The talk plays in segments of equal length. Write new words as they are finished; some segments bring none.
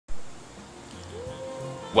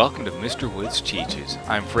Welcome to Mr. Woods Teaches.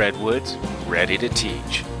 I'm Fred Woods, ready to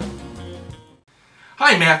teach.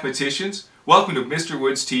 Hi mathematicians, welcome to Mr.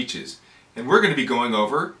 Woods Teaches. And we're going to be going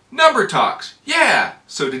over number talks. Yeah!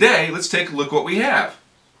 So today, let's take a look what we have.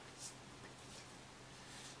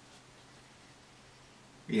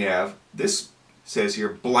 We have, this says here,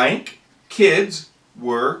 blank kids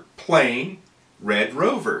were playing Red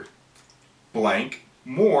Rover. Blank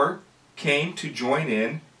more came to join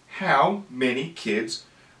in. How many kids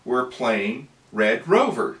were playing Red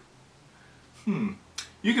Rover? You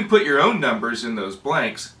can put your own numbers in those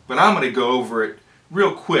blanks, but I'm going to go over it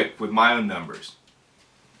real quick with my own numbers.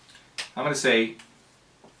 I'm going to say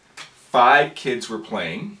 5 kids were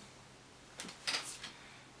playing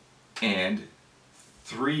and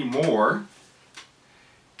 3 more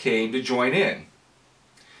came to join in.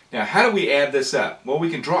 Now, how do we add this up? Well, we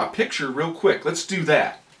can draw a picture real quick. Let's do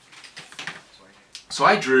that. So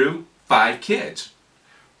I drew 5 kids.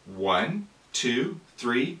 1, 2,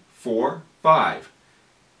 3, 4, 5.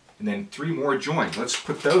 And then 3 more joined. Let's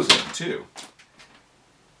put those in too.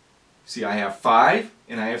 See, I have 5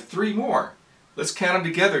 and I have 3 more. Let's count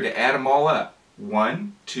them together to add them all up.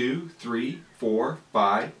 1, 2, 3, 4,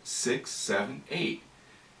 5, 6, 7, 8.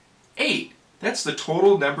 8. That's the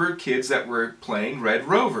total number of kids that were playing Red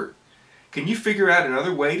Rover. Can you figure out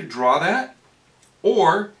another way to draw that?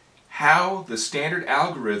 Or how the standard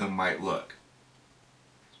algorithm might look?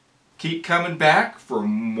 Keep coming back for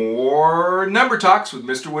more number talks with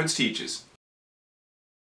Mr. Woods Teaches.